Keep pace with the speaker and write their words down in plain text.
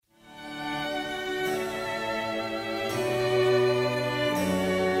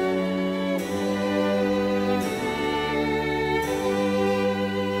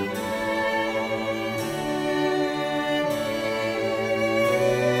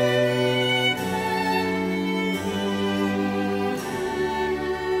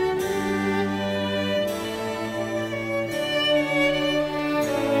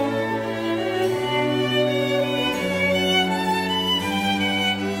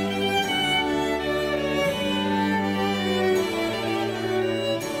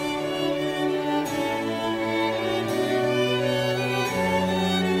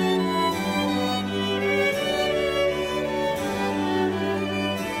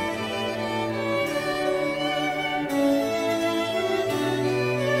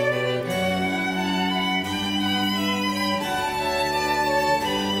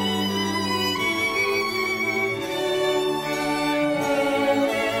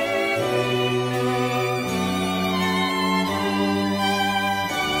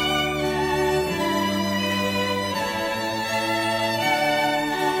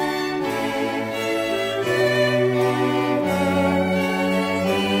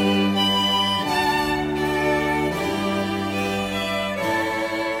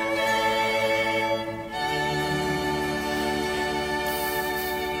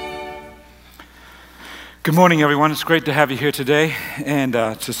Good morning, everyone. It's great to have you here today and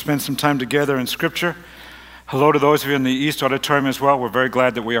to spend some time together in Scripture. Hello to those of you in the East Auditorium as well. We're very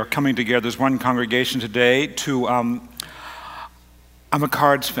glad that we are coming together as one congregation today to, I'm a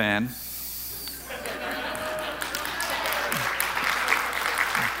Cards fan.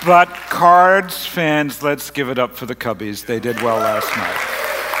 But Cards fans, let's give it up for the Cubbies. They did well last night.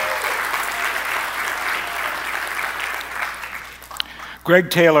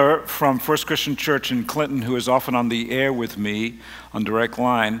 Greg Taylor from First Christian Church in Clinton, who is often on the air with me on Direct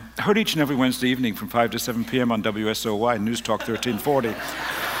Line, heard each and every Wednesday evening from 5 to 7 p.m. on WSOY, News Talk 1340,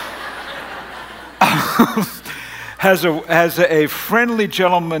 has a friendly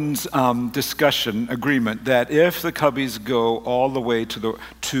gentleman's discussion agreement that if the Cubbies go all the way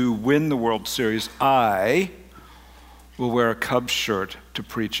to win the World Series, I will wear a Cubs shirt to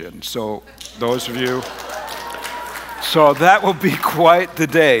preach in. So those of you... So that will be quite the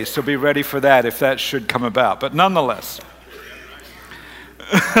day, so be ready for that if that should come about. But nonetheless,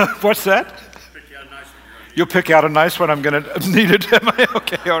 what's that? You'll pick out a nice one. I'm going to need it.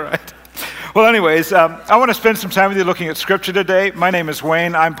 Okay, all right. Well, anyways, I want to spend some time with you looking at Scripture today. My name is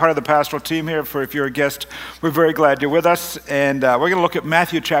Wayne. I'm part of the pastoral team here. If you're a guest, we're very glad you're with us. And we're going to look at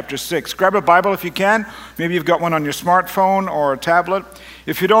Matthew chapter 6. Grab a Bible if you can. Maybe you've got one on your smartphone or a tablet.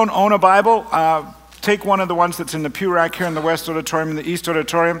 If you don't own a Bible, take one of the ones that's in the pew rack here in the West Auditorium, in the East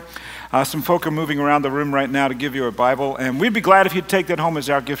Auditorium. Some folk are moving around the room right now to give you a Bible, and we'd be glad if you'd take that home as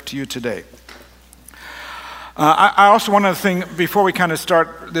our gift to you today. I also want to think, before we kind of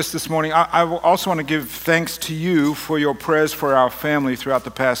start this morning, I also want to give thanks to you for your prayers for our family throughout the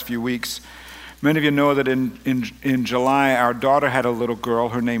past few weeks. Many of you know that in July, our daughter had a little girl.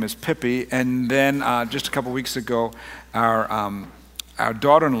 Her name is Pippi, and then just a couple weeks ago, our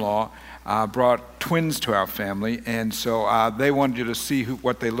daughter-in-law brought twins to our family, and so they wanted you to see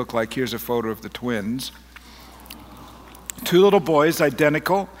what they look like. Here's a photo of the twins. Two little boys,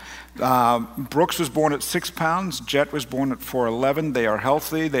 identical. Brooks was born at 6 pounds. Jet was born at 4'11". They are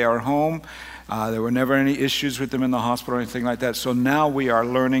healthy. They are home. There were never any issues with them in the hospital or anything like that. So now we are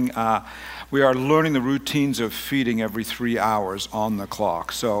learning the routines of feeding every 3 hours on the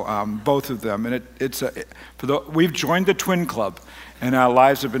clock. So both of them, and we've joined the twin club. And our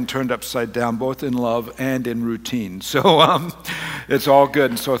lives have been turned upside down, both in love and in routine. So it's all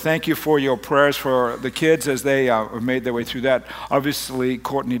good. And so thank you for your prayers for the kids as they made their way through that. Obviously,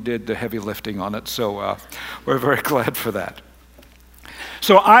 Courtney did the heavy lifting on it, so we're very glad for that.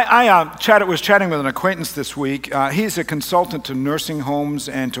 So I was chatting with an acquaintance this week. He's a consultant to nursing homes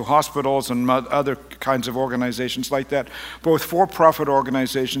and to hospitals and other kinds of organizations like that, both for-profit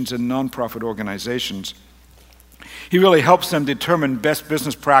organizations and non-profit organizations. He really helps them determine best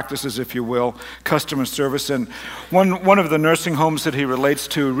business practices, if you will, customer service. And one of the nursing homes that he relates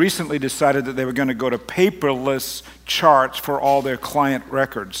to recently decided that they were going to go to paperless charts for all their client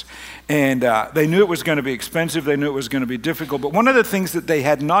records. And they knew it was going to be expensive. They knew it was going to be difficult. But one of the things that they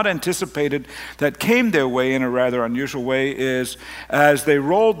had not anticipated that came their way in a rather unusual way is as they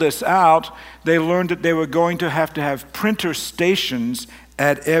rolled this out, they learned that they were going to have printer stations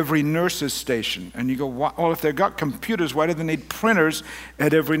at every nurse's station. And you go, well, if they've got computers, why do they need printers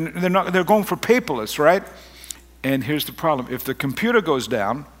at every... They're going for paperless, right? And here's the problem. If the computer goes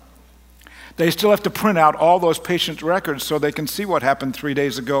down, they still have to print out all those patient records so they can see what happened 3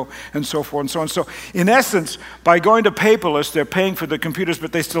 days ago and so forth and so on. So in essence, by going to paperless, they're paying for the computers,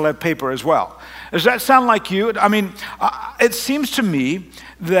 but they still have paper as well. Does that sound like you? I mean, it seems to me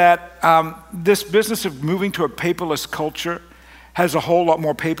that this business of moving to a paperless culture has a whole lot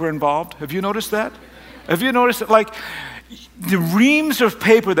more paper involved. Have you noticed that? Have you noticed that? Like, the reams of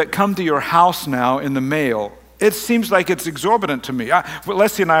paper that come to your house now in the mail, it seems like it's exorbitant to me.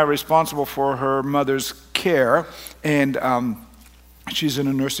 Leslie and I are responsible for her mother's care, and she's in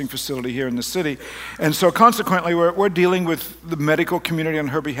a nursing facility here in the city. And so consequently, we're dealing with the medical community on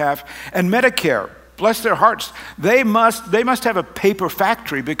her behalf. And Medicare, bless their hearts, they must have a paper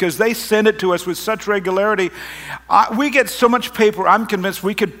factory because they send it to us with such regularity. We get so much paper, I'm convinced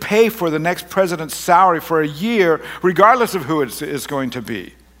we could pay for the next president's salary for a year, regardless of who it is going to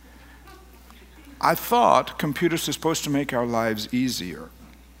be. I thought computers are supposed to make our lives easier.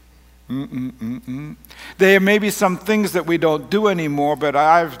 There may be some things that we don't do anymore, but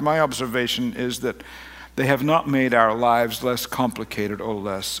my observation is that they have not made our lives less complicated or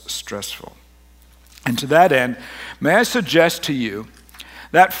less stressful. And to that end, may I suggest to you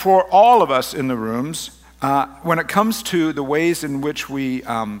that for all of us in the rooms, when it comes to the ways in which we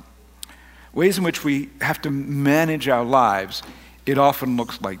have to manage our lives, it often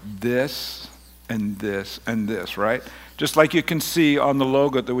looks like this and this and this, right? Just like you can see on the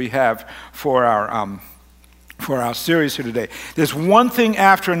logo that we have for our for our series here today. There's one thing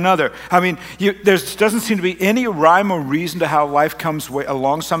after another. I mean, there doesn't seem to be any rhyme or reason to how life comes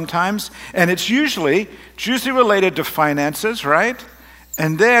along sometimes, and it's usually related to finances, right?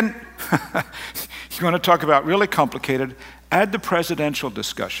 And then, you want to talk about really complicated, add the presidential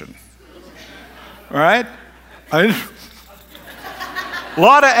discussion, right? A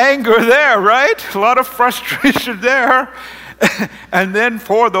lot of anger there, right? A lot of frustration there. And then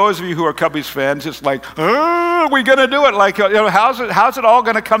for those of you who are Cubbies fans, it's like, oh, we're going to do it. Like, how's it all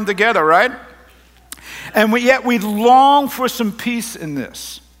going to come together, right? And yet we long for some peace in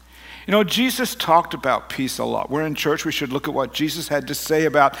this. Jesus talked about peace a lot. We're in church. We should look at what Jesus had to say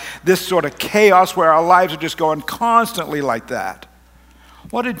about this sort of chaos where our lives are just going constantly like that.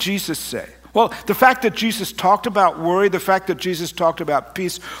 What did Jesus say? Well, the fact that Jesus talked about worry, the fact that Jesus talked about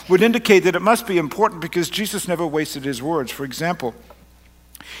peace would indicate that it must be important because Jesus never wasted his words. For example,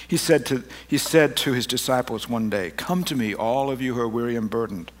 he said to his disciples one day, "Come to me, all of you who are weary and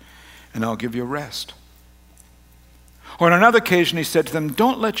burdened, and I'll give you rest." Or on another occasion, he said to them,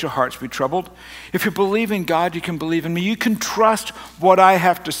 "Don't let your hearts be troubled. If you believe in God, you can believe in me. You can trust what I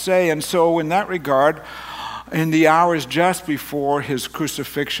have to say." And so in that regard, in the hours just before his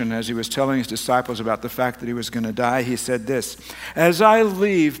crucifixion, as he was telling his disciples about the fact that he was going to die, he said this, "As I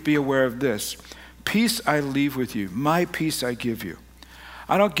leave, be aware of this. Peace I leave with you. My peace I give you.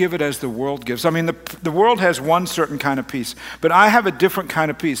 I don't give it as the world gives." I mean, the world has one certain kind of peace, but I have a different kind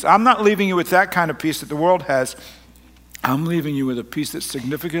of peace. I'm not leaving you with that kind of peace that the world has. I'm leaving you with a peace that's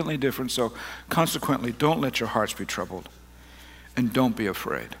significantly different. So consequently, don't let your hearts be troubled and don't be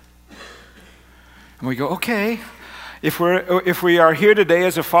afraid. And we go, okay, if we are here today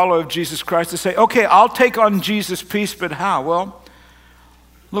as a follower of Jesus Christ to say, okay, I'll take on Jesus' peace, but how? Well,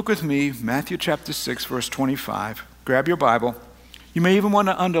 look with me, Matthew chapter 6, verse 25. Grab your Bible. You may even want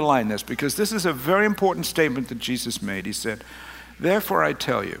to underline this because this is a very important statement that Jesus made. He said, "Therefore I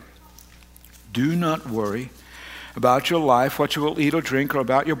tell you, do not worry about your life, what you will eat or drink, or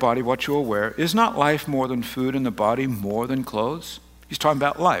about your body, what you will wear. Is not life more than food and the body more than clothes?" He's talking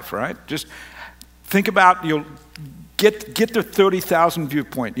about life, right? Just think about, get the 30,000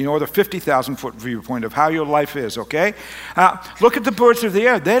 viewpoint, or the 50,000 foot viewpoint of how your life is, okay? Look at the birds of the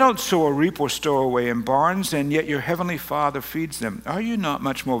air. They don't sow or reap or store away in barns, and yet your heavenly Father feeds them. Are you not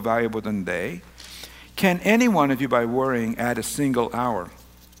much more valuable than they? Can any one of you, by worrying, add a single hour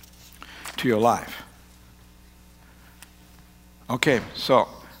to your life? Okay, so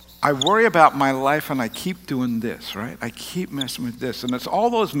I worry about my life and I keep doing this, right? I keep messing with this. And it's all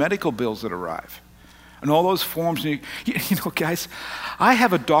those medical bills that arrive. And all those forms. Guys, I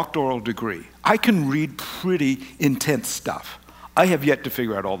have a doctoral degree. I can read pretty intense stuff. I have yet to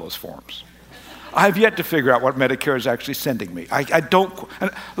figure out all those forms. I have yet to figure out what Medicare is actually sending me. I don't.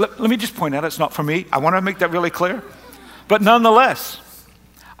 Let me just point out, it's not for me. I want to make that really clear. But nonetheless,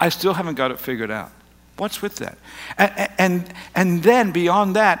 I still haven't got it figured out. What's with that? And then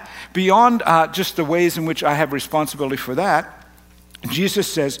beyond that, beyond just the ways in which I have responsibility for that,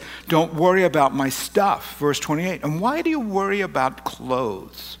 Jesus says, don't worry about my stuff, verse 28. And why do you worry about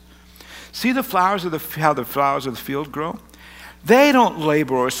clothes? See how the flowers of the field grow? They don't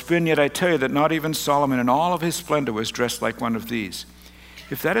labor or spin, yet I tell you that not even Solomon in all of his splendor was dressed like one of these.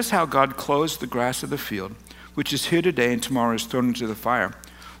 If that is how God clothes the grass of the field, which is here today and tomorrow is thrown into the fire,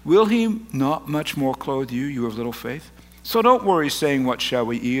 will he not much more clothe you, you of little faith? So don't worry saying, what shall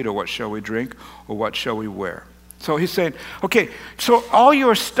we eat, or what shall we drink, or what shall we wear? So he's saying, okay, so all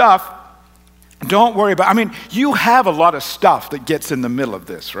your stuff, don't worry about. I mean, you have a lot of stuff that gets in the middle of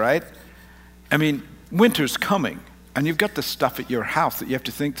this, right? I mean, winter's coming, and you've got the stuff at your house that you have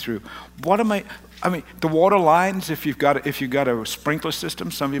to think through. The water lines, if you've got a sprinkler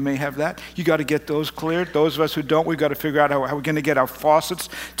system, some of you may have that, you got to get those cleared. Those of us who don't, we've got to figure out how we're going to get our faucets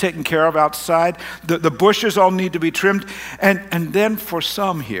taken care of outside. The bushes all need to be trimmed. And then for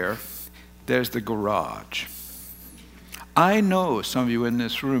some here, there's the garage. I know some of you in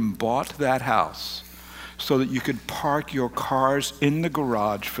this room bought that house so that you could park your cars in the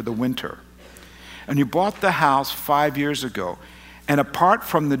garage for the winter. And you bought the house 5 years ago. And apart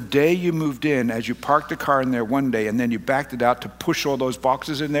from the day you moved in, as you parked the car in there one day and then you backed it out to push all those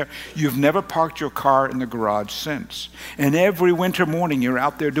boxes in there, you've never parked your car in the garage since. And every winter morning you're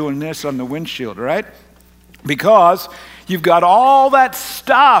out there doing this on the windshield, right? Because you've got all that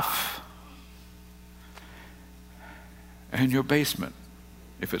stuff in your basement,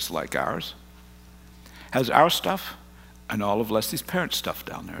 if it's like ours, has our stuff and all of Leslie's parents' stuff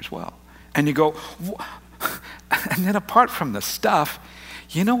down there as well. And you go, and then apart from the stuff,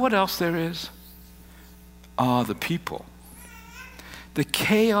 you know what else there is? The people. The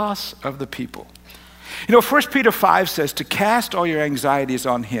chaos of the people. You know, 1 Peter 5 says to cast all your anxieties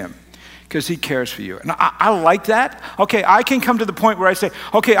on him because he cares for you. And I like that. Okay, I can come to the point where I say,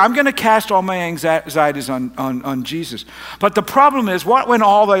 okay, I'm going to cast all my anxieties on Jesus. But the problem is, what when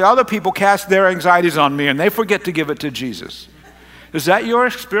all the other people cast their anxieties on me and they forget to give it to Jesus? Is that your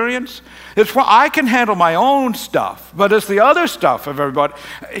experience? It's why I can handle my own stuff, but it's the other stuff of everybody.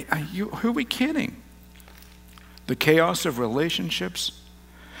 Who are we kidding? The chaos of relationships,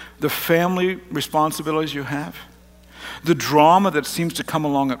 the family responsibilities you have, the drama that seems to come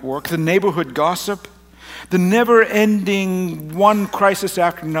along at work, the neighborhood gossip, the never-ending one crisis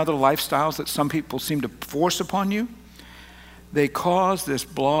after another lifestyles that some people seem to force upon you, they cause this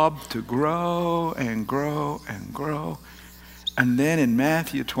blob to grow and grow and grow. And then in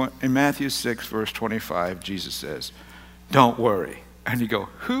Matthew 6, verse 25, Jesus says, don't worry. And you go,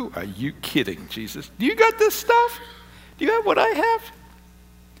 who are you kidding, Jesus? Do you got this stuff? Do you have what I have?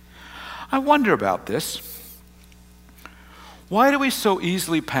 I wonder about this. Why do we so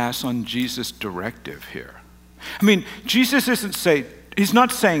easily pass on Jesus' directive here? I mean, Jesus he's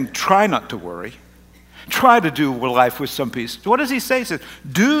not saying try not to worry. Try to do life with some peace. What does he say? He says,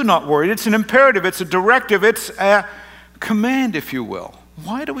 do not worry. It's an imperative. It's a directive. It's a command, if you will.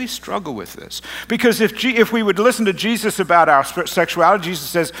 Why do we struggle with this? Because if we would listen to Jesus about our sexuality, Jesus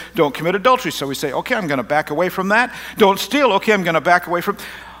says, don't commit adultery. So we say, okay, I'm going to back away from that. Don't steal. Okay, I'm going to back away from.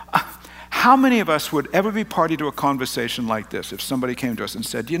 How many of us would ever be party to a conversation like this if somebody came to us and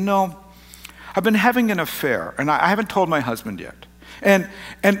said, you know, I've been having an affair and I haven't told my husband yet. And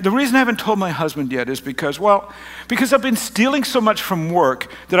the reason I haven't told my husband yet is because I've been stealing so much from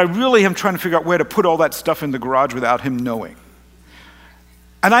work that I really am trying to figure out where to put all that stuff in the garage without him knowing.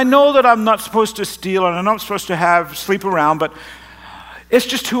 And I know that I'm not supposed to steal and I'm not supposed to sleep around, but it's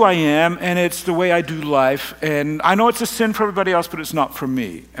just who I am and it's the way I do life. And I know it's a sin for everybody else, but it's not for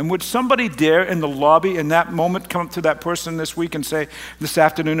me. And would somebody dare in the lobby in that moment come up to that person this week and say, this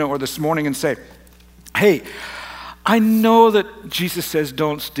afternoon or this morning and say, hey, I know that Jesus says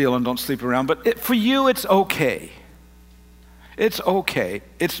don't steal and don't sleep around, but for you it's okay. It's okay.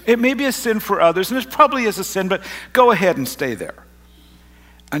 It may be a sin for others, and it probably is a sin, but go ahead and stay there.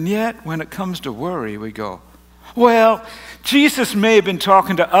 And yet, when it comes to worry, we go, well, Jesus may have been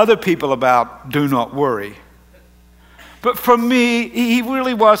talking to other people about do not worry. But for me, he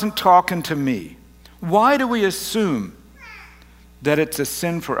really wasn't talking to me. Why do we assume that it's a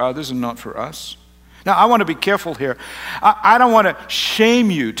sin for others and not for us? Now, I want to be careful here. I don't want to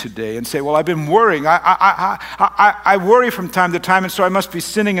shame you today and say, well, I've been worrying. I worry from time to time, and so I must be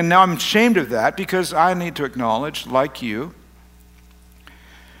sinning, and now I'm ashamed of that, because I need to acknowledge, like you,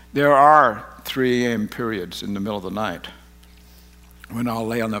 there are 3 a.m. periods in the middle of the night when I'll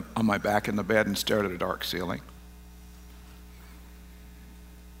lay on my back in the bed and stare at a dark ceiling.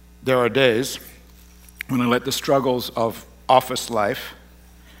 There are days when I let the struggles of office life,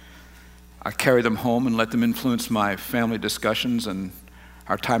 I carry them home and let them influence my family discussions and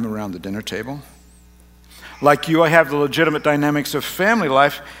our time around the dinner table. Like you, I have the legitimate dynamics of family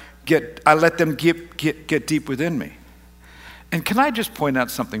life. I let them get deep within me. And can I just point out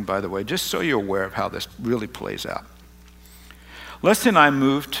something, by the way, just so you're aware of how this really plays out? Leslie and I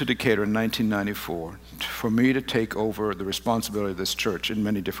moved to Decatur in 1994 for me to take over the responsibility of this church in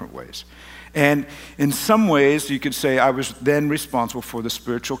many different ways. And in some ways, you could say I was then responsible for the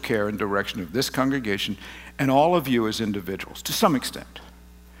spiritual care and direction of this congregation and all of you as individuals, to some extent.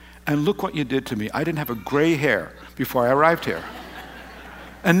 And look what you did to me. I didn't have a gray hair before I arrived here.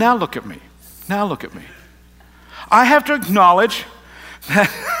 And now look at me. Now look at me. I have to acknowledge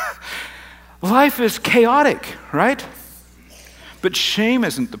that life is chaotic, right? But shame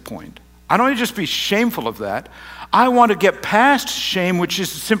isn't the point. I don't want to just be shameful of that. I want to get past shame, which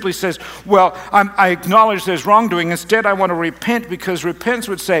just simply says, well, I acknowledge there's wrongdoing. Instead, I want to repent, because repentance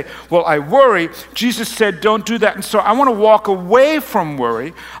would say, well, I worry. Jesus said, don't do that. And so I want to walk away from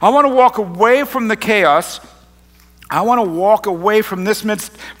worry. I want to walk away from the chaos. I want to walk away from this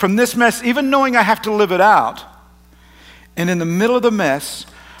mess, even knowing I have to live it out. And in the middle of the mess,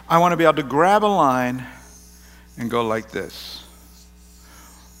 I want to be able to grab a line and go like this.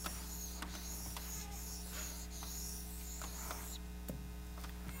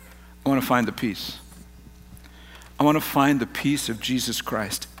 I want to find the peace. I want to find the peace of Jesus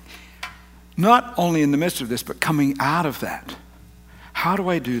Christ. Not only in the midst of this, but coming out of that. How do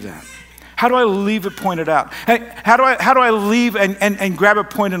I do that? How do I leave it pointed out? How do I leave and grab a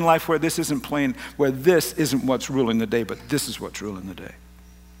point in life where this isn't plain, where this isn't what's ruling the day, but this is what's ruling the day?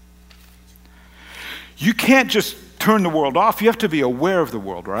 You can't just turn the world off. You have to be aware of the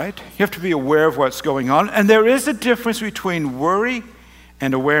world, right? You have to be aware of what's going on. And there is a difference between worry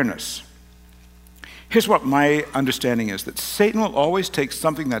and awareness. Here's what my understanding is, that Satan will always take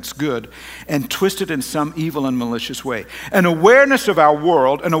something that's good and twist it in some evil and malicious way. An awareness of our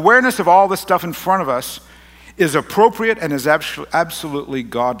world, an awareness of all the stuff in front of us is appropriate and is absolutely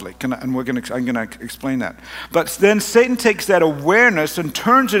godly. I'm going to explain that. But then Satan takes that awareness and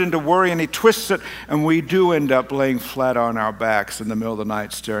turns it into worry, and he twists it, and we do end up laying flat on our backs in the middle of the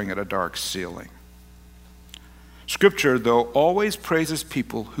night staring at a dark ceiling. Scripture, though, always praises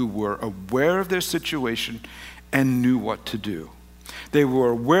people who were aware of their situation and knew what to do. They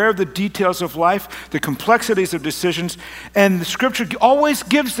were aware of the details of life, the complexities of decisions, and the Scripture always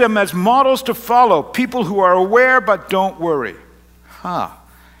gives them as models to follow, people who are aware but don't worry. How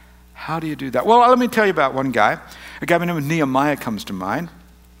do you do that? Well, let me tell you about one guy. A guy by the name of Nehemiah comes to mind,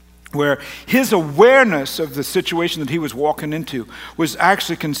 where his awareness of the situation that he was walking into was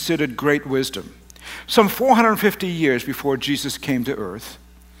actually considered great wisdom. Some 450 years before Jesus came to earth,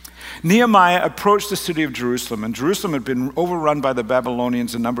 Nehemiah approached the city of Jerusalem, and Jerusalem had been overrun by the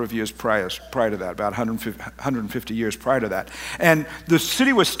Babylonians a number of years prior to that, about 150 years prior to that. And the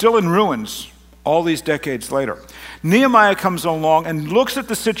city was still in ruins all these decades later. Nehemiah comes along and looks at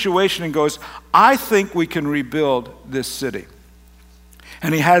the situation and goes, I think we can rebuild this city.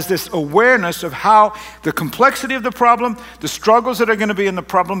 And he has this awareness of how the complexity of the problem, the struggles that are going to be in the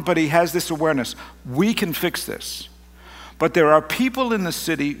problem, but he has this awareness. We can fix this. But there are people in the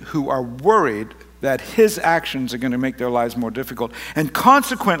city who are worried that his actions are going to make their lives more difficult. And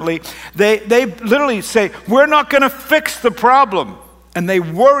consequently, they literally say, we're not going to fix the problem. And they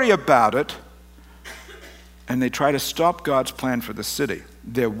worry about it, and they try to stop God's plan for the city.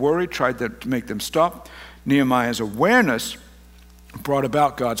 Their worry tried to make them stop. Nehemiah's awareness brought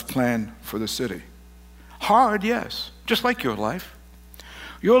about God's plan for the city. Hard, yes, just like your life.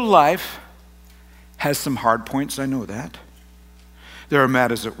 Your life has some hard points, I know that. There are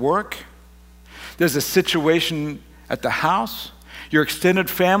matters at work. There's a situation at the house. Your extended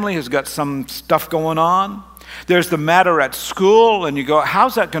family has got some stuff going on. There's the matter at school, and you go,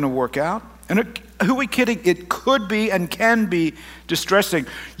 how's that going to work out? And who are we kidding? It could be and can be distressing.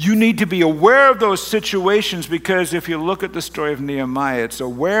 You need to be aware of those situations, because if you look at the story of Nehemiah, it's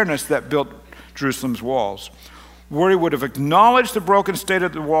awareness that built Jerusalem's walls. Worry would have acknowledged the broken state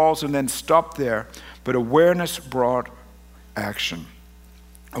of the walls and then stopped there, but awareness brought action.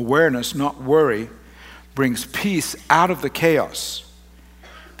 Awareness, not worry, brings peace out of the chaos.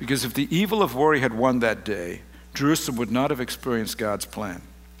 Because if the evil of worry had won that day, Jerusalem would not have experienced God's plan.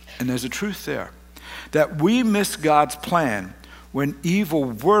 And there's a truth there, that we miss God's plan when evil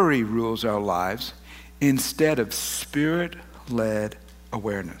worry rules our lives instead of Spirit-led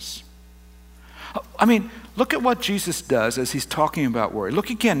awareness. I mean, look at what Jesus does as he's talking about worry. Look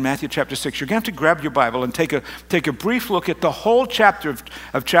again, Matthew chapter 6. You're going to have to grab your Bible and take a brief look at the whole chapter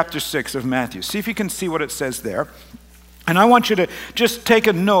of chapter 6 of Matthew. See if you can see what it says there. And I want you to just take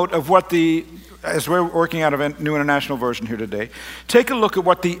a note of what as we're working out of a New International Version here today, take a look at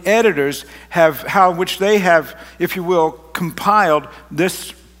what the editors which they have, if you will, compiled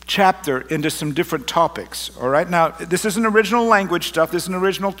this chapter into some different topics. All right, now this isn't original language stuff, this isn't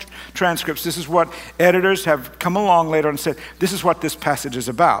original transcripts. This is what editors have come along later and said, this is what this passage is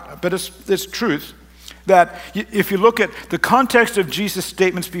about. But it's truth that if you look at the context of Jesus'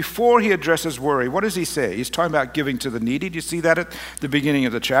 statements before he addresses worry, what does he say? He's talking about giving to the needy. Do you see that at the beginning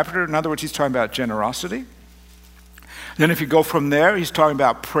of the chapter? In other words, he's talking about generosity. Then if you go from there, he's talking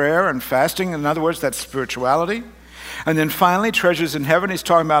about prayer and fasting. In other words, that's spirituality. And then finally, treasures in heaven. He's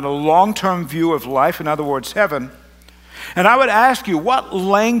talking about a long-term view of life. In other words, heaven. And I would ask you, what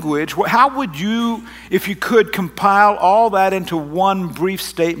language, how would you, if you could, compile all that into one brief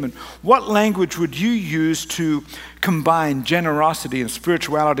statement? What language would you use to combine generosity and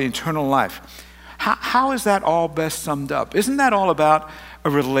spirituality and eternal life? How is that all best summed up? Isn't that all about a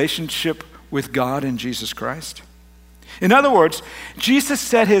relationship with God in Jesus Christ? In other words, Jesus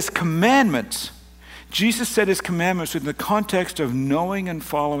set his commandments in the context of knowing and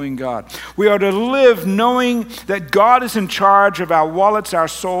following God. We are to live knowing that God is in charge of our wallets, our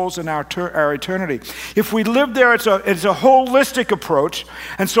souls, and our eternity. If we live there, it's a holistic approach.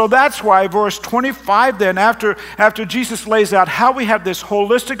 And so that's why verse 25 then, after Jesus lays out how we have this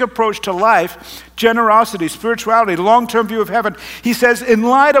holistic approach to life, generosity, spirituality, long-term view of heaven, he says, in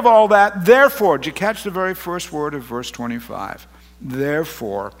light of all that, therefore, did you catch the very first word of verse 25?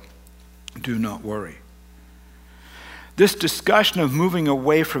 Therefore, do not worry. This discussion of moving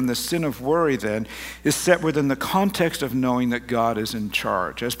away from the sin of worry, then, is set within the context of knowing that God is in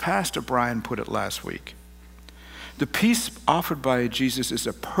charge. As Pastor Brian put it last week, The peace offered by Jesus is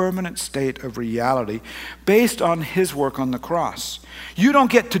a permanent state of reality based on his work on the cross. You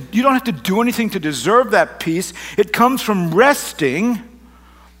don't have to do anything to deserve that peace. It comes from resting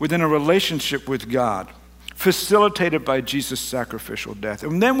within a relationship with God, facilitated by Jesus' sacrificial death.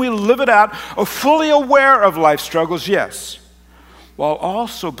 And then we live it out, fully aware of life's struggles, yes, while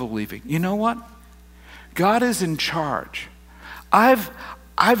also believing, you know what? God is in charge. I've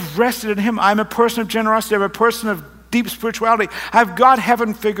rested in him. I'm a person of generosity. I'm a person of deep spirituality. I've got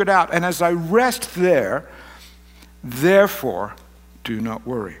heaven figured out. And as I rest there, therefore, do not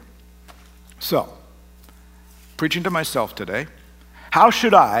worry. So, preaching to myself today, how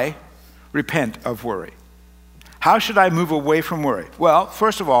should I repent of worry? How should I move away from worry? Well,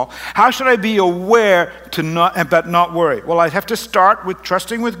 first of all, how should I be aware but not worry? Well, I have to start with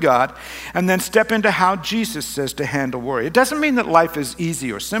trusting with God and then step into how Jesus says to handle worry. It doesn't mean that life is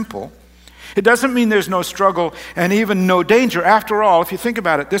easy or simple. It doesn't mean there's no struggle and even no danger. After all, if you think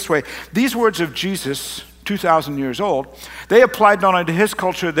about it this way, these words of Jesus, 2,000 years old, they applied not only to his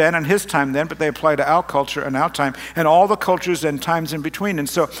culture then and his time then, but they apply to our culture and our time and all the cultures and times in between. And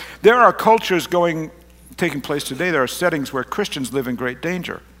so there are cultures taking place today. There are settings where Christians live in great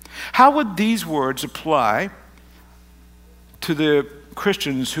danger. How would these words apply to the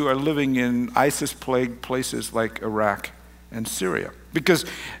Christians who are living in ISIS-plagued places like Iraq and Syria? Because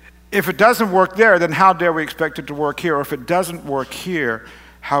if it doesn't work there, then how dare we expect it to work here? Or if it doesn't work here,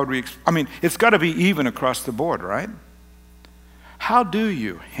 how do we... it's got to be even across the board, right? How do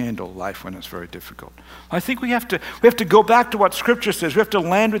you handle life when it's very difficult? I think we have to go back to what Scripture says. We have to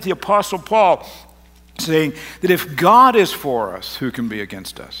land with the Apostle Paul, saying that if God is for us, who can be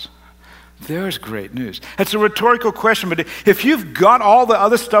against us? There's great news. That's a rhetorical question, but if you've got all the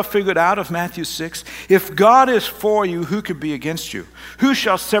other stuff figured out of Matthew 6, if God is for you, who could be against you? Who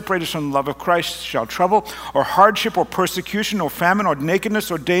shall separate us from the love of Christ? Shall trouble or hardship or persecution or famine or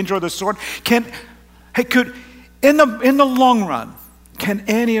nakedness or danger or the sword? In the long run, can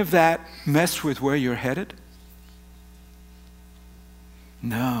any of that mess with where you're headed?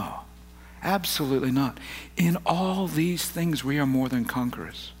 No. Absolutely not. In all these things, we are more than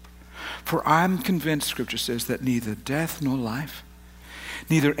conquerors. For I'm convinced, Scripture says, that neither death nor life,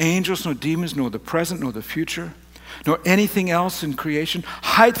 neither angels nor demons, nor the present nor the future, nor anything else in creation,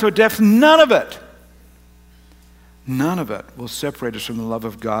 height or depth, none of it will separate us from the love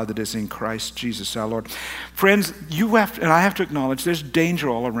of God that is in Christ Jesus our Lord. Friends, I have to acknowledge there's danger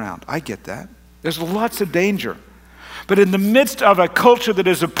all around. I get that. There's lots of danger. But in the midst of a culture that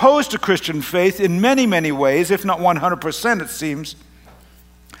is opposed to Christian faith in many, many ways, if not 100% it seems,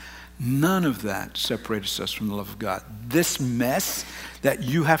 none of that separates us from the love of God. This mess that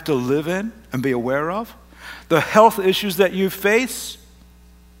you have to live in and be aware of, the health issues that you face,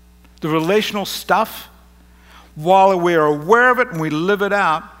 the relational stuff, while we are aware of it and we live it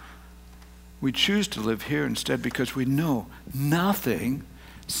out, we choose to live here instead because we know nothing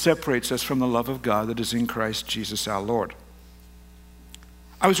separates us from the love of God that is in Christ Jesus our Lord.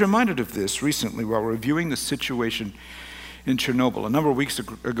 I was reminded of this recently while reviewing the situation in Chernobyl. A number of weeks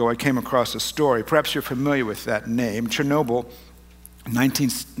ago, I came across a story. Perhaps you're familiar with that name. Chernobyl,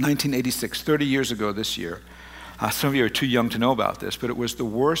 1986, 30 years ago this year. Some of you are too young to know about this, but it was the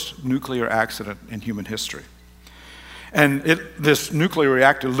worst nuclear accident in human history. And this nuclear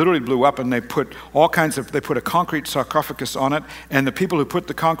reactor literally blew up, and they put a concrete sarcophagus on it, and the people who put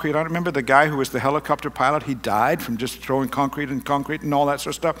the concrete on it, remember the guy who was the helicopter pilot, he died from just throwing concrete and all that sort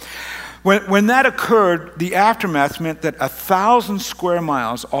of stuff. When that occurred, the aftermath meant that 1,000 square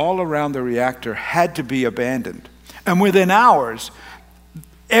miles all around the reactor had to be abandoned. And within hours,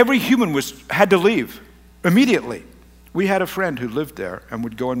 every human had to leave immediately. We had a friend who lived there and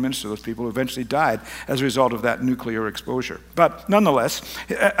would go and minister to those people who eventually died as a result of that nuclear exposure. But nonetheless,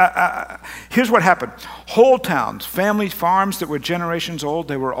 here's what happened. Whole towns, family farms that were generations old,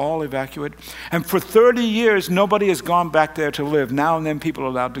 they were all evacuated. And for 30 years, nobody has gone back there to live. Now and then people are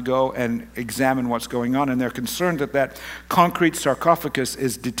allowed to go and examine what's going on, and they're concerned that concrete sarcophagus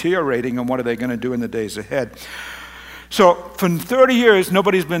is deteriorating, and what are they going to do in the days ahead? So for 30 years,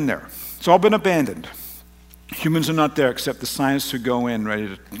 nobody's been there. It's all been abandoned. Humans are not there except the scientists who go in ready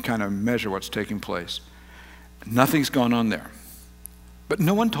to kind of measure what's taking place. Nothing's gone on there. But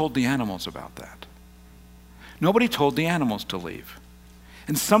no one told the animals about that. Nobody told the animals to leave.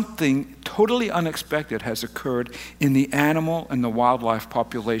 And something totally unexpected has occurred in the animal and the wildlife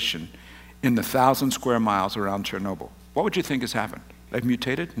population in the 1,000 square miles around Chernobyl. What would you think has happened? They've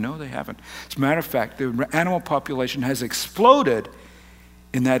mutated? No, they haven't. As a matter of fact, the animal population has exploded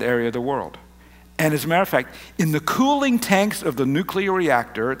in that area of the world. And as a matter of fact, in the cooling tanks of the nuclear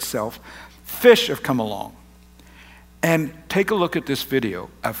reactor itself, fish have come along. And take a look at this video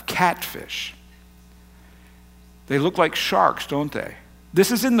of catfish. They look like sharks, don't they?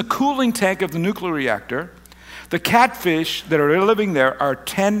 This is in the cooling tank of the nuclear reactor. The catfish that are living there are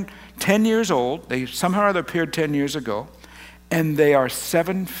 10 years old. They somehow or other appeared 10 years ago. And they are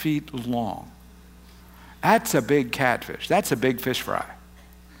 7 feet long. That's a big catfish. That's a big fish fry.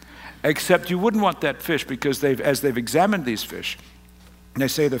 Except you wouldn't want that fish because as they've examined these fish, they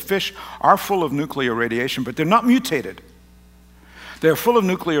say the fish are full of nuclear radiation, but they're not mutated. They're full of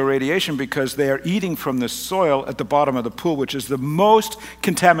nuclear radiation because they are eating from the soil at the bottom of the pool, which is the most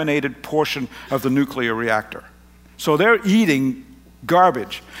contaminated portion of the nuclear reactor. So they're eating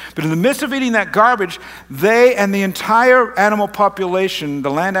garbage. But in the midst of eating that garbage, they and the entire animal population,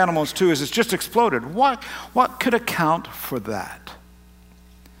 the land animals too, has just exploded. What could account for that?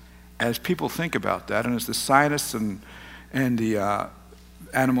 As people think about that, and as the scientists and the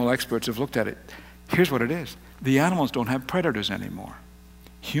animal experts have looked at it, here's what it is. The animals don't have predators anymore.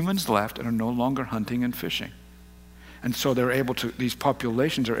 Humans left and are no longer hunting and fishing. And so these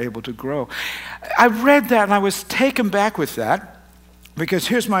populations are able to grow. I read that and I was taken back with that because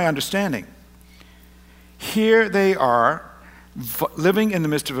here's my understanding. Here they are living in the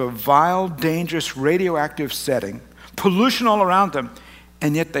midst of a vile, dangerous, radioactive setting, pollution all around them,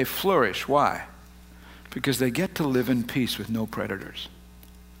 and yet they flourish. Why? Because they get to live in peace with no predators.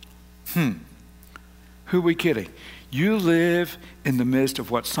 Who are we kidding? You live in the midst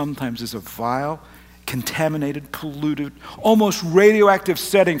of what sometimes is a vile, contaminated, polluted, almost radioactive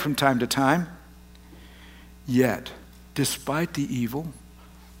setting from time to time. Yet, despite the evil,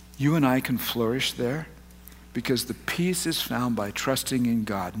 you and I can flourish there because the peace is found by trusting in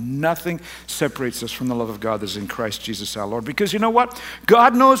God. Nothing separates us from the love of God that is in Christ Jesus our Lord. Because you know what?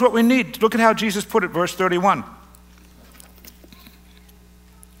 God knows what we need. Look at how Jesus put it, verse 31.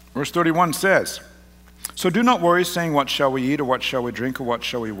 Verse 31 says, "So do not worry, saying, what shall we eat, or what shall we drink, or what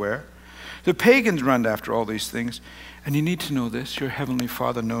shall we wear? The pagans run after all these things." And you need to know this. Your heavenly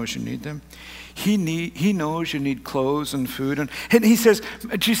Father knows you need them. He knows you need clothes and food. And he says,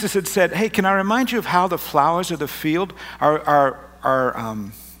 Jesus had said, hey, can I remind you of how the flowers of the field are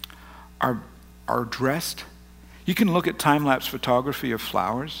dressed? You can look at time-lapse photography of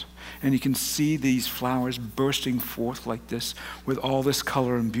flowers, and you can see these flowers bursting forth like this with all this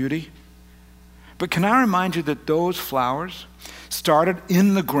color and beauty. But can I remind you that those flowers started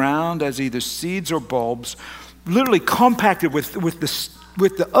in the ground as either seeds or bulbs, literally compacted with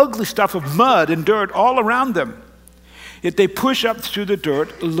the ugly stuff of mud and dirt all around them. Yet they push up through the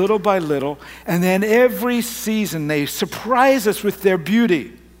dirt little by little, and then every season they surprise us with their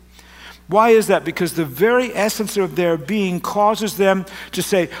beauty. Why is that? Because the very essence of their being causes them to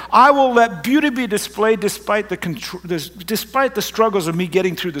say, I will let beauty be displayed despite the struggles of me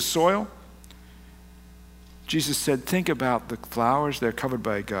getting through the soil. Jesus said, think about the flowers. They're covered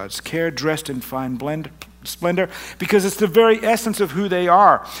by God's care, dressed in fine splendor, because it's the very essence of who they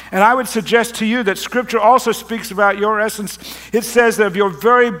are. And I would suggest to you that Scripture also speaks about your essence. It says that of your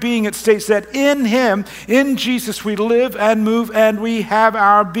very being, it states that in Him, in Jesus, we live and move and we have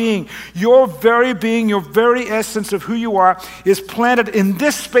our being. Your very being, your very essence of who you are is planted in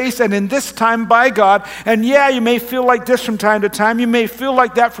this space and in this time by God. And yeah, you may feel like this from time to time. You may feel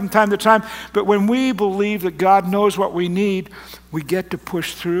like that from time to time. But when we believe that God knows what we need, we get to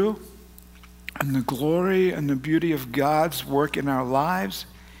push through. And the glory and the beauty of God's work in our lives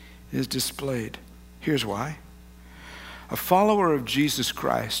is displayed. Here's why. A follower of Jesus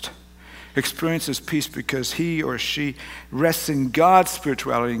Christ experiences peace because he or she rests in God's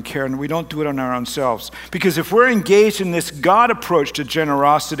spirituality and care, and we don't do it on our own selves. Because if we're engaged in this God approach to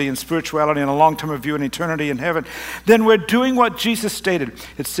generosity and spirituality and a long-term view in eternity in heaven, then we're doing what Jesus stated.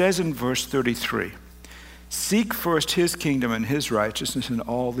 It says in verse 33, seek first His kingdom and His righteousness, and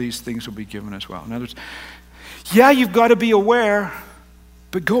all these things will be given as well. In other words, yeah, you've got to be aware,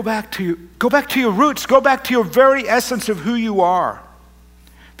 but go back to your roots. Go back to your very essence of who you are.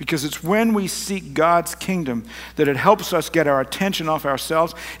 Because it's when we seek God's kingdom that it helps us get our attention off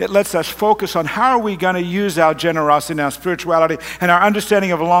ourselves. It lets us focus on how are we going to use our generosity and our spirituality and our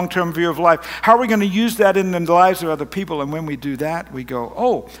understanding of a long-term view of life. How are we going to use that in the lives of other people? And when we do that, we go,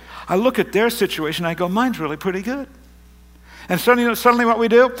 oh, I look at their situation, I go, mine's really pretty good. And suddenly what we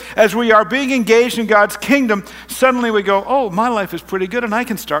do, as we are being engaged in God's kingdom, suddenly we go, oh, my life is pretty good, and I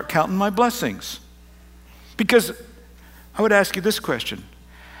can start counting my blessings. Because I would ask you this question.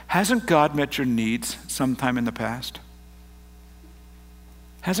 Hasn't God met your needs sometime in the past?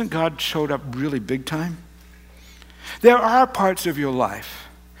 Hasn't God showed up really big time? There are parts of your life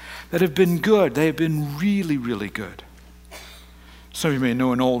that have been good. They have been really, really good. Some of you may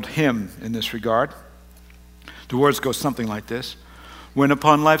know an old hymn in this regard. The words go something like this. When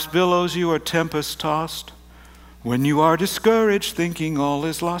upon life's billows you are tempest tossed, when you are discouraged, thinking all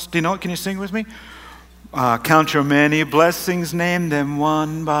is lost. Do you know it? Can you sing with me? Count your many blessings, name them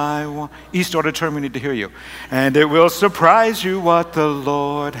one by one. East Auditorium, we need to hear you. And it will surprise you what the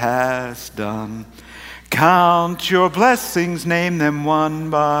Lord has done. Count your blessings, name them one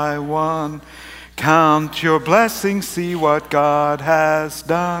by one. Count your blessings, see what God has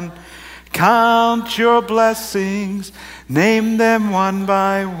done. Count your blessings, name them one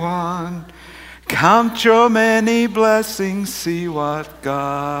by one. Count your many blessings, see what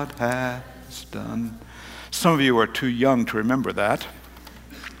God has done. Some of you are too young to remember that.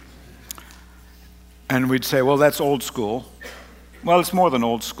 And we'd say, well, that's old school. Well, it's more than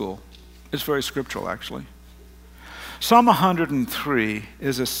old school. It's very scriptural, actually. Psalm 103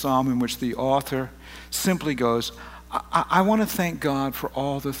 is a psalm in which the author simply goes, I want to thank God for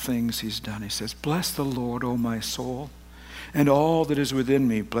all the things he's done. He says, bless the Lord, O my soul, and all that is within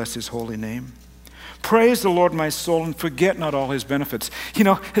me, bless his holy name. Praise the Lord, my soul, and forget not all his benefits. You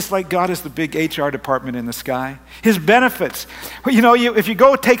know, it's like God is the big HR department in the sky. His benefits. You know, if you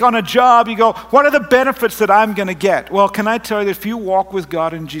go take on a job, you go, what are the benefits that I'm going to get? Well, can I tell you that if you walk with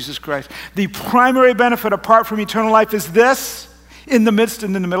God in Jesus Christ, the primary benefit apart from eternal life is this, in the midst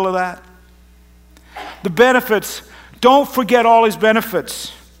and in the middle of that. The benefits, don't forget all his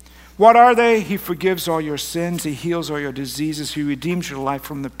benefits. What are they? He forgives all your sins. He heals all your diseases. He redeems your life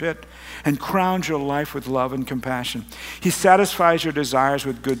from the pit and crowns your life with love and compassion. He satisfies your desires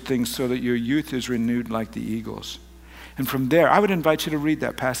with good things so that your youth is renewed like the eagles. And from there, I would invite you to read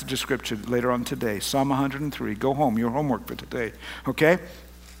that passage of Scripture later on today, Psalm 103. Go home, your homework for today, okay?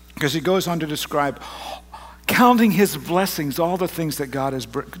 Because he goes on to describe counting his blessings, all the things that God has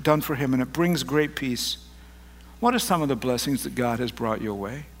done for him, and it brings great peace. What are some of the blessings that God has brought your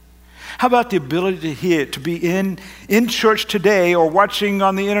way? How about the ability to hear, to be in church today or watching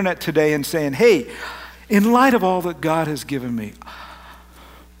on the internet today and saying, hey, in light of all that God has given me,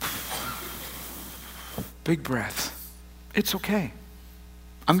 big breath, it's okay.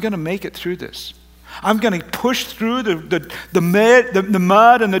 I'm going to make it through this. I'm going to push through the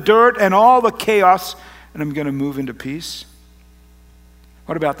mud and the dirt and all the chaos, and I'm going to move into peace.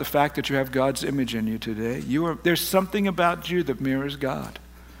 What about the fact that you have God's image in you today? There's something about you that mirrors God.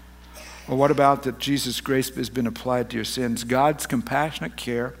 Or what about that Jesus' grace has been applied to your sins? God's compassionate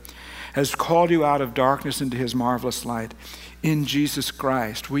care has called you out of darkness into his marvelous light. In Jesus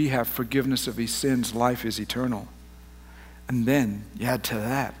Christ, we have forgiveness of his sins. Life is eternal. And then you add to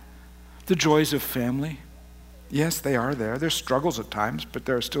that the joys of family. Yes, they are there. There's struggles at times, but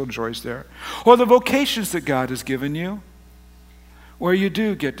there are still joys there. Or the vocations that God has given you, where you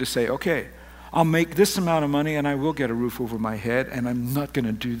do get to say, okay, I'll make this amount of money and I will get a roof over my head, and I'm not going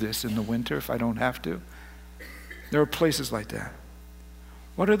to do this in the winter if I don't have to. There are places like that.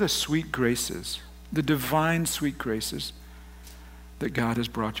 What are the sweet graces, the divine sweet graces that God has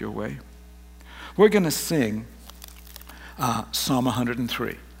brought your way? We're going to sing Psalm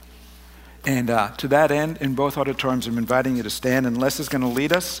 103. And to that end, in both auditoriums, I'm inviting you to stand, and Les is going to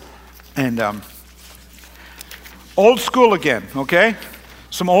lead us. And old school again, okay?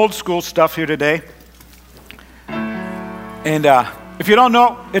 Some old school stuff here today. And if you don't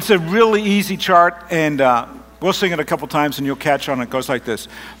know, it's a really easy chart, and we'll sing it a couple times and you'll catch on. It goes like this.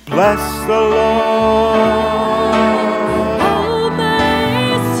 Bless the Lord, oh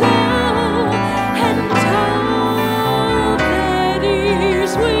my soul, and all that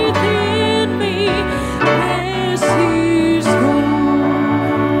is within me. Bless his holy.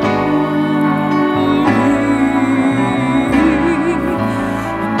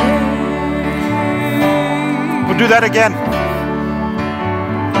 We'll do that again.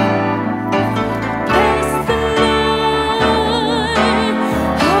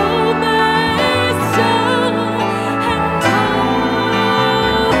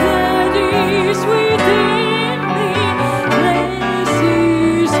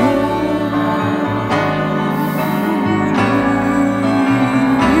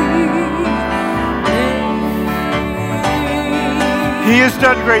 He has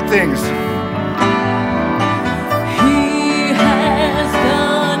done great things. He has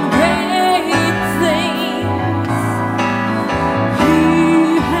done great things. He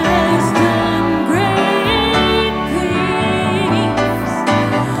has done great things.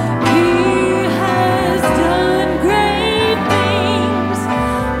 He has done great things.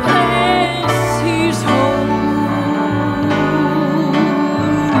 Bless his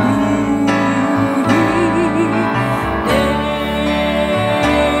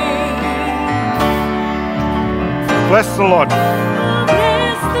Bless the Lord.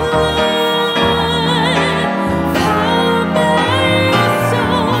 Bless the Lord,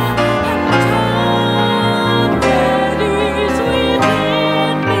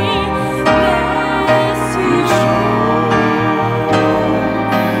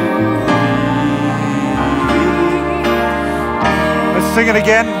 sing it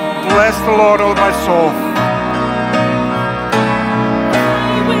again. Bless the Lord, oh my soul.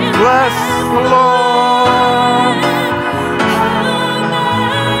 Bless the Lord.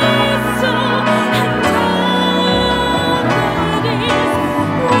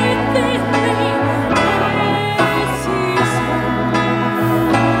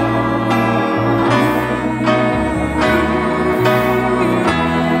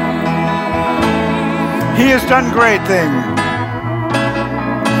 He has done great things.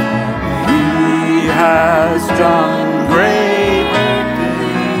 He has done great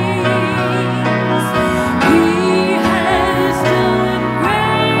things. He has done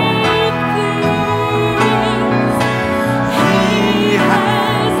great things. He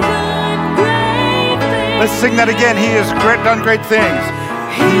has done great things. Let's sing that again. He has done great things.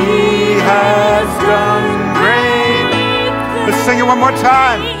 He has done great things. Let's sing it one more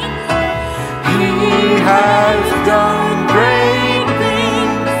time. He has done great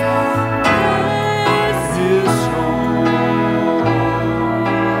things. Bless His soul.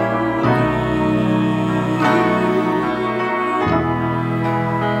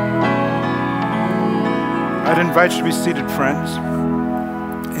 I'd invite you to be seated, friends.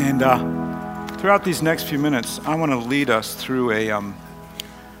 And throughout these next few minutes, I want to lead us through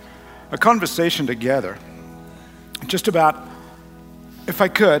a conversation together. Just about, if I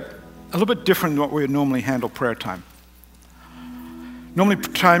could, a little bit different than what we would normally handle prayer time. Normally,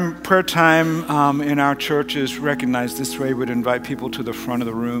 prayer time in our church is recognized this way. We'd invite people to the front of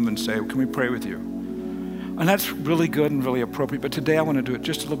the room and say, can we pray with you? And that's really good and really appropriate, but today I want to do it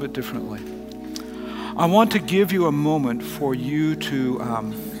just a little bit differently. I want to give you a moment for you to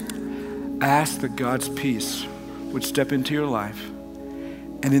ask that God's peace would step into your life.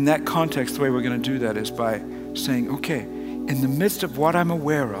 And in that context, the way we're going to do that is by saying, okay, in the midst of what I'm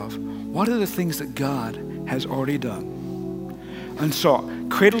aware of, what are the things that God has already done? And so,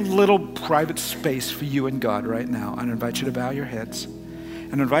 create a little private space for you and God right now. I invite you to bow your heads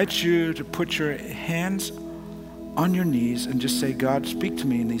and invite you to put your hands on your knees and just say, God, speak to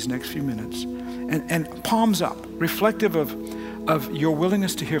me in these next few minutes. And palms up, reflective of your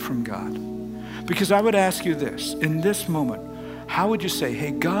willingness to hear from God. Because I would ask you this, in this moment, how would you say,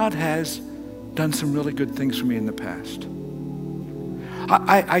 hey, God has done some really good things for me in the past.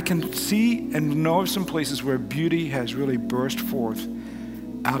 I can see and know of some places where beauty has really burst forth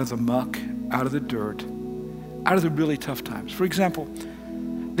out of the muck, out of the dirt, out of the really tough times. For example,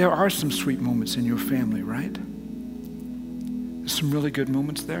 there are some sweet moments in your family, right? There's some really good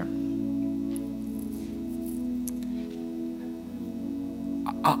moments there.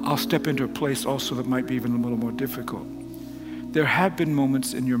 I'll step into a place also that might be even a little more difficult. There have been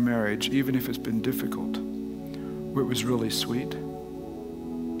moments in your marriage, even if it's been difficult, where it was really sweet.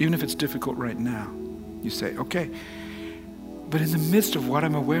 Even if it's difficult right now, you say, okay, but in the midst of what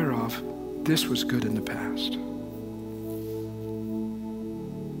I'm aware of, this was good in the past.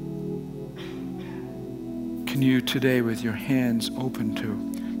 Can you today, with your hands open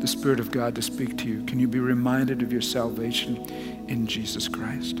to the Spirit of God to speak to you, can you be reminded of your salvation in Jesus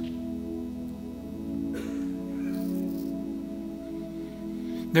Christ?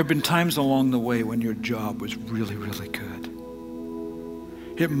 There have been times along the way when your job was really, really good.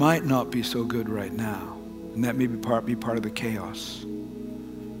 It might not be so good right now, and that may be part of the chaos.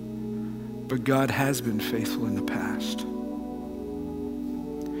 But God has been faithful in the past.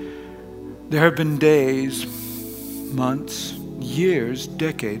 There have been days, months, years,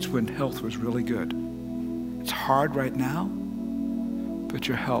 decades when health was really good. It's hard right now, but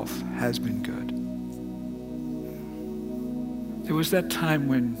your health has been good. There was that time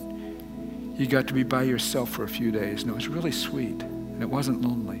when you got to be by yourself for a few days, and it was really sweet. It wasn't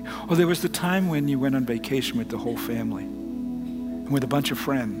lonely. Or there was the time when you went on vacation with the whole family and with a bunch of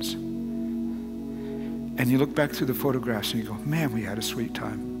friends. And you look back through the photographs and you go, man, we had a sweet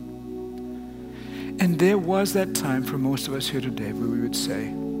time. And there was that time for most of us here today where we would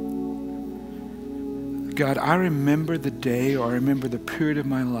say, God, I remember the day or I remember the period of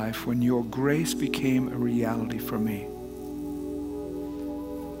my life when your grace became a reality for me.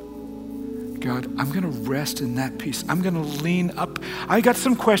 God, I'm going to rest in that peace. I'm going to lean up. I got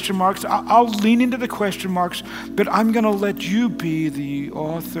some question marks. I'll lean into the question marks, but I'm going to let you be the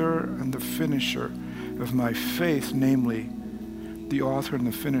author and the finisher of my faith, namely the author and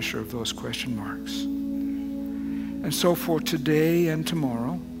the finisher of those question marks. And so for today and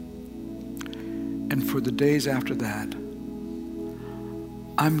tomorrow, and for the days after that,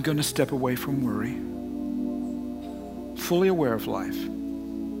 I'm going to step away from worry, fully aware of life,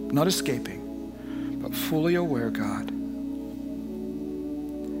 not escaping, but fully aware, God,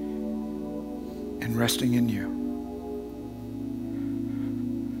 and resting in you.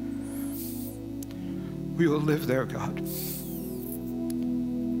 We will live there, God.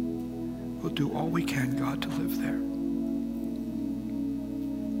 We'll do all we can, God, to live there.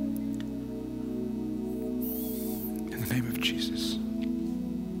 In the name of Jesus.